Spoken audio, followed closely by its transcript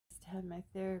had my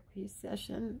therapy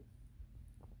session.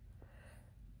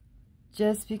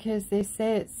 Just because they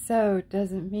say it's so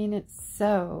doesn't mean it's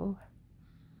so.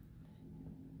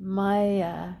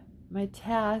 My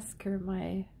task, or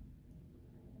my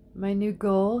new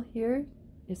goal here,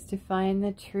 is to find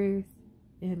the truth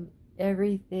in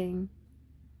everything,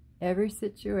 every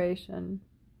situation.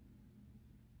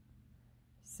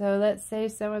 So let's say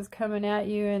someone's coming at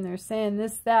you and they're saying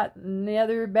this, that, and the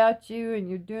other about you, and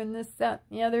you're doing this, that,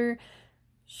 and the other.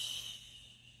 Shh.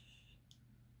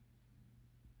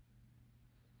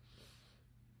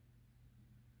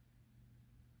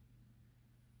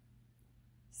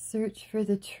 Search for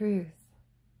the truth.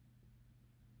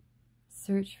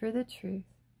 Search for the truth.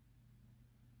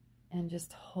 And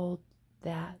just hold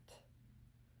that.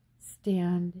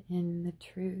 Stand in the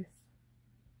truth.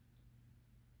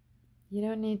 You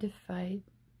don't need to fight.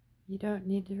 You don't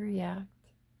need to react.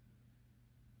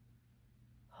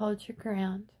 Hold your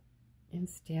ground and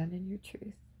stand in your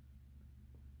truth.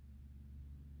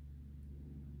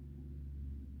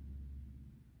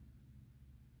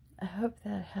 I hope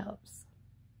that helps.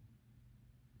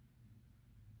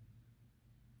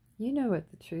 You know what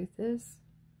the truth is,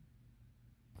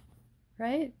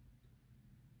 right?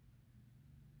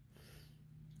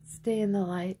 Stay in the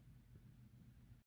light.